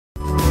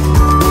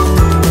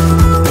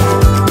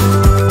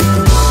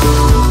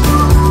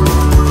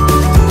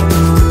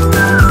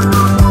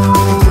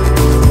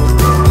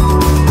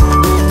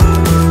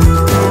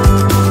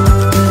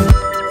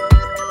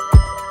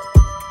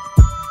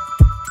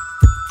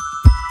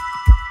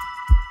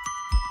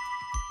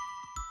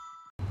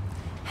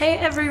Hey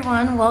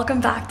everyone,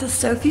 welcome back to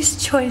Sophie's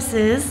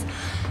Choices.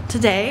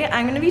 Today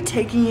I'm going to be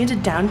taking you to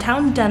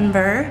downtown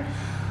Denver.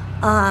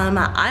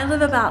 I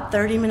live about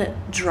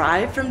 30-minute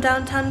drive from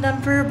downtown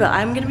Denver, but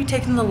I'm going to be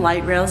taking the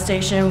light rail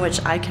station,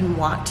 which I can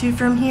walk to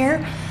from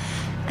here.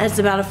 And it's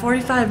about a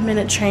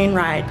 45-minute train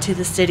ride to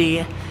the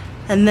city,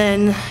 and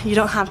then you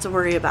don't have to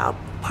worry about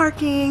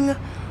parking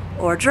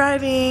or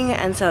driving,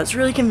 and so it's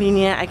really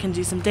convenient. I can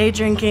do some day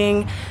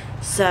drinking,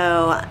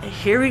 so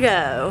here we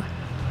go.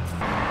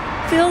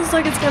 Feels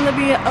like it's gonna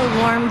be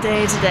a warm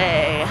day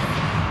today,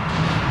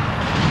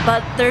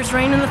 but there's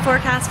rain in the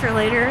forecast for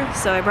later,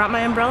 so I brought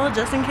my umbrella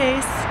just in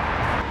case.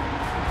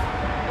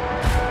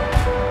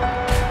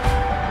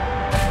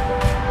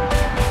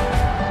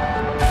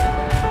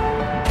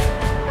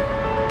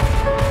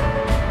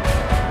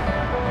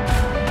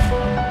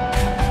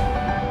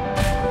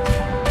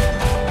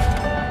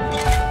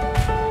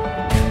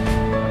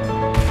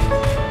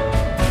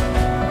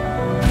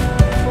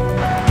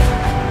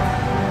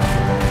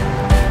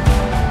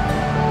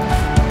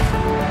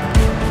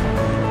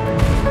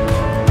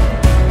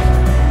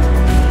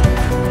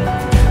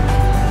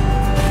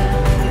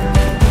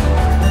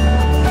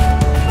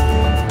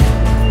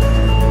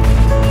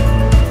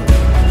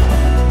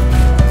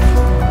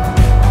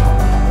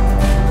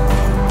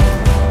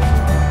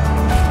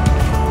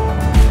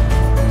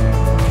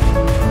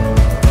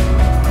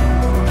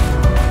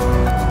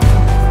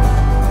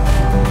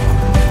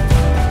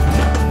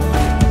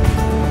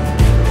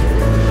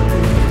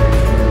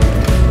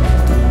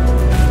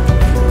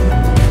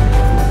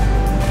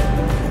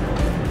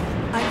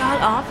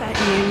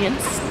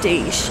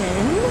 Station,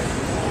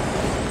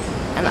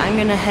 and I'm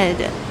gonna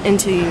head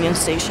into Union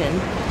Station.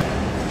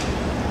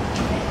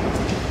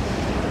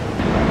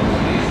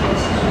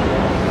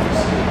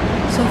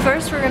 So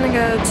first we're gonna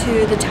go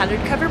to the Tattered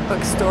Cover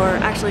Bookstore.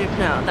 Actually,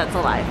 no, that's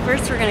a lie.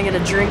 First we're gonna get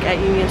a drink at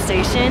Union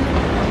Station,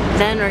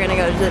 then we're gonna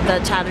go to the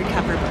Tattered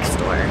Cover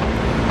Bookstore.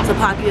 It's a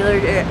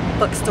popular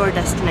bookstore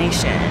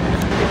destination.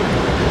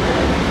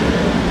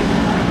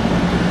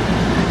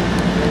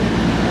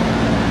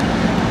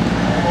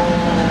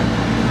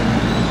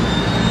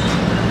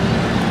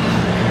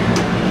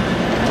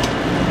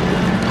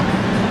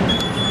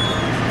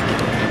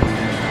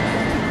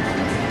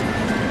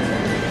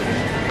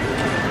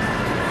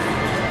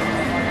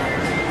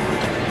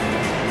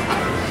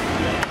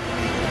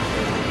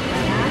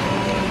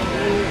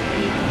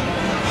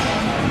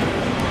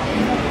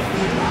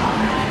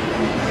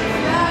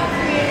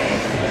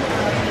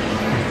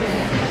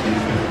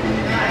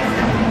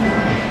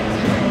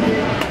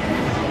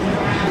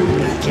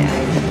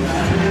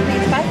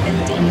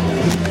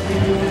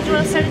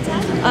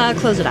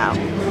 Close it out.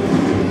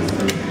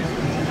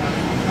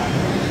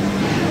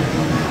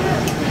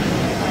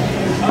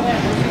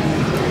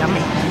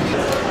 Yummy.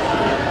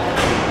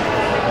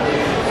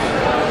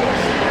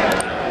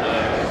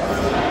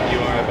 You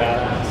are a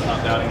badass, not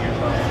doubting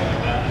yourself like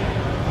that.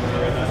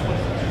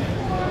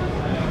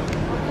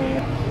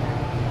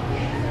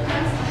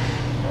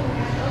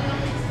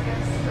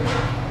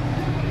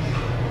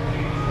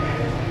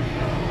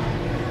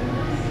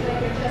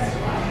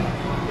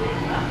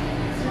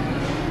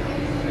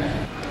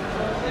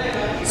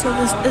 So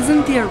this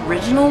isn't the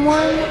original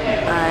one,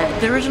 but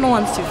the original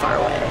one's too far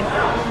away.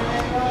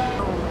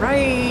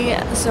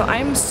 Alright, so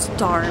I'm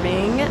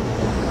starving.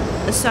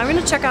 So I'm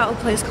gonna check out a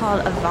place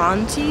called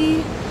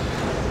Avanti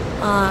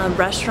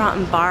restaurant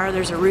and bar.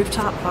 There's a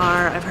rooftop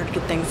bar. I've heard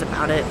good things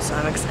about it, so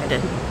I'm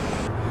excited.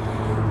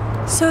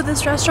 So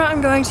this restaurant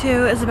I'm going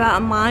to is about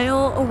a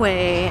mile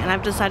away, and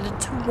I've decided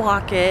to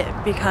walk it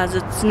because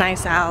it's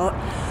nice out.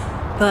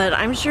 But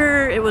I'm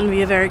sure it wouldn't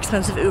be a very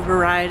expensive Uber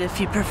ride if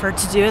you prefer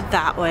to do it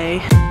that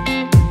way.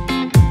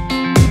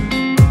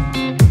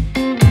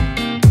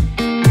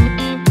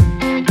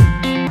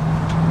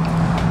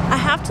 I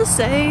have to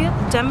say,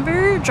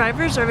 Denver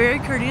drivers are very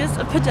courteous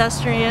of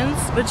pedestrians,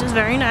 which is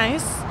very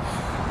nice.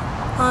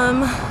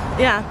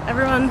 Yeah,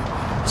 everyone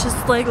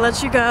just like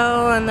lets you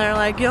go and they're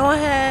like, go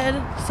ahead,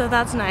 so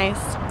that's nice.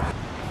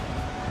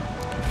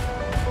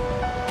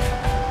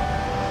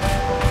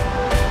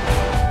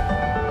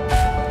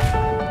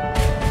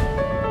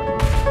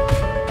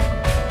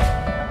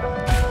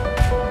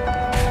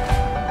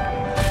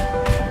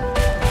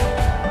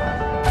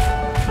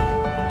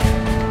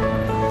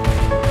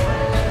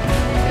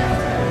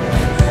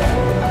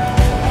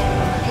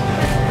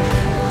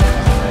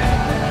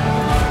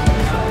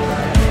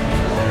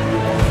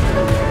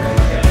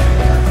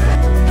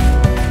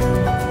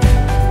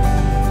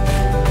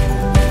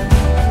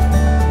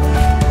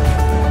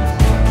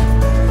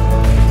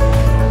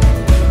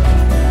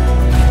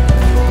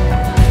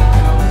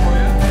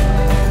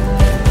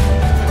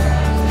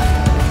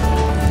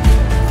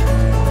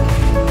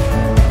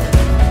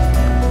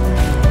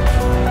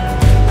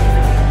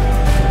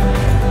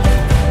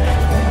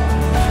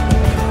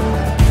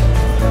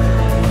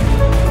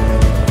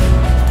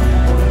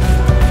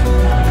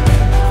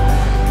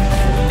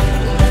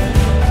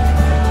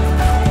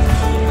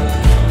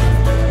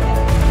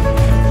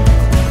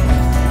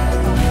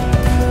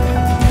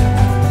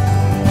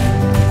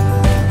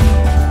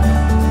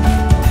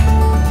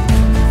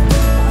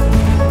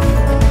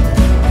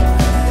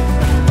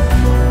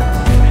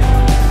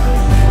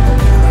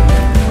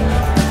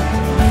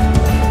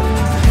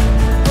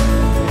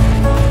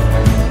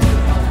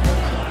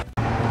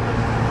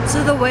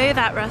 So the way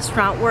that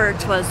restaurant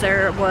worked was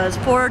there was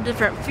 4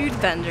 different food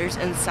vendors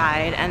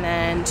inside and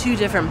then 2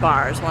 different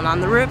bars, one on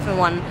the roof and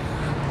one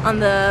on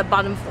the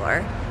bottom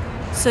floor.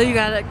 So you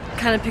gotta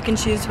kind of pick and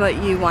choose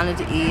what you wanted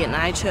to eat, and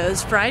I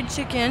chose fried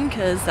chicken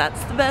because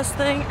that's the best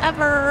thing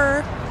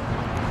ever.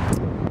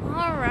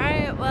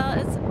 Alright, well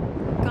it's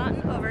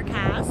gotten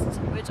overcast,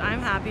 which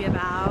I'm happy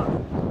about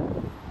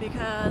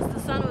because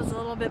the sun was a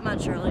little bit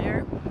much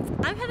earlier.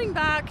 I'm heading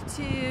back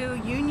to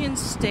Union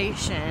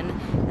Station,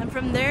 and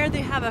from there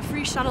they have a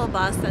free shuttle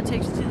bus that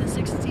takes you to the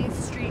 16th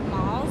Street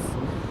malls.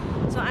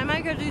 So I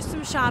might go do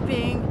some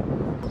shopping,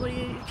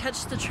 probably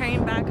catch the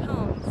train back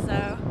home.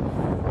 So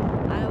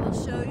I will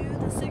show you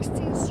the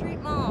 16th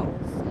Street malls.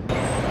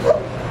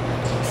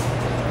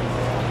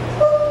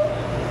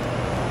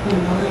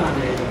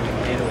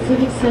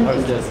 Civic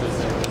Center.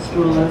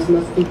 Strollers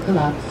must be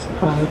collapsed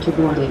prior to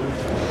boarding.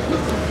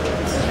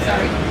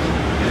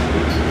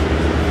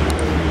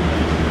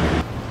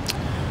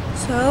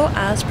 So,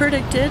 as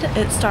predicted,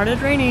 it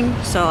started raining,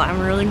 so I'm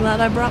really glad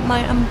I brought my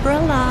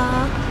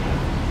umbrella.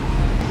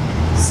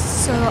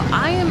 So,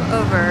 I am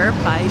over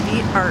by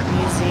the art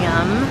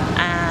museum,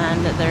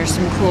 and there's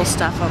some cool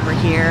stuff over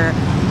here.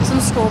 Some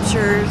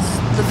sculptures,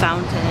 the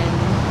fountain.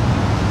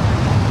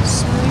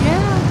 So,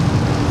 yeah.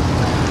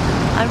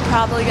 I'm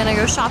probably gonna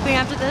go shopping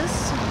after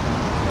this.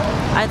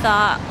 I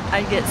thought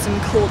I'd get some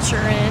culture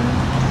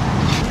in.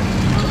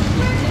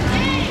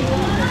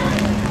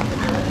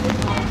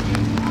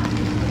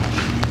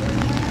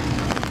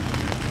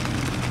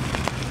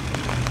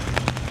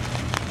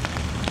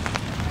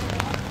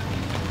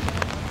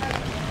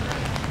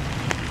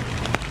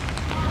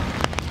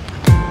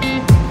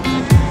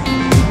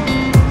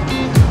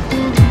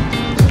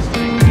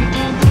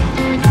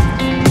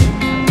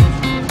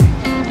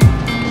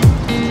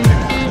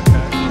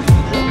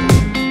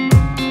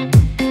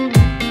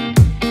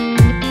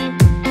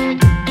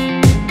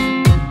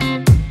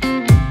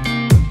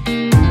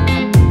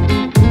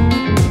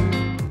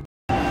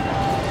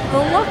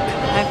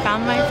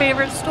 My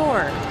favorite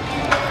store.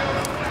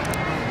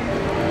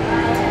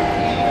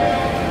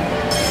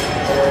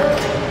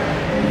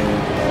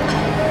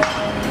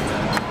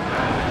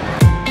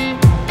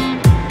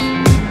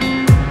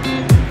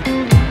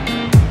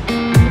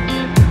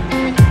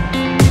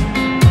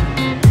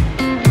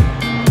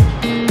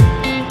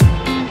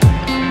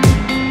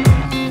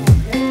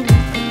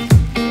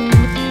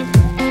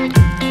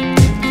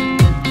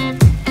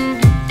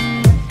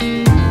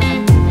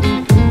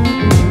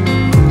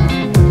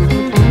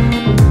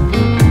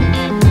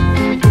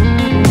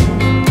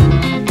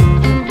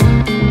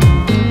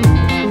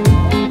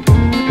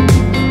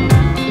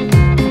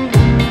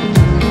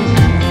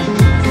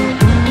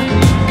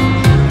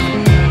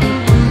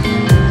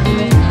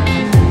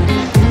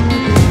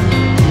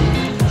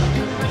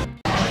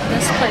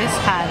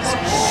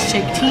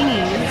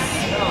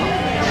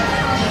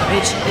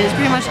 Which is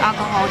pretty much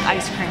alcoholic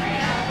ice cream.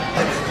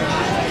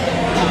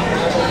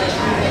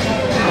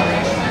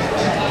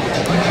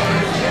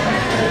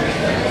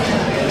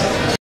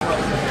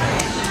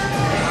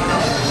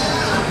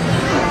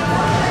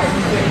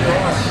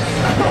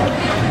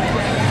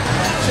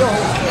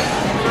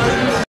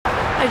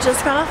 I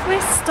just got off my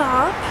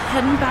stop,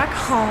 heading back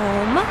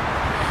home.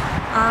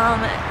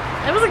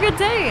 It was a good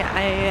day.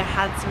 I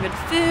had some good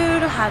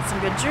food, had some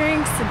good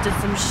drinks, and did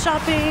some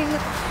shopping,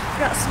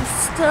 got some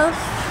stuff.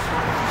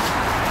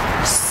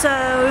 So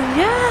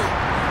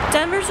yeah,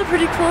 Denver's a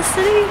pretty cool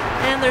city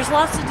and there's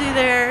lots to do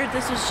there.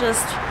 This was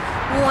just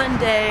one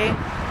day,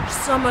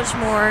 so much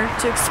more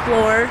to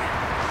explore,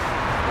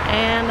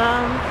 and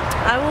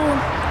I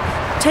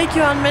will take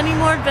you on many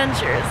more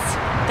adventures.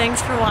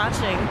 Thanks for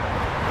watching.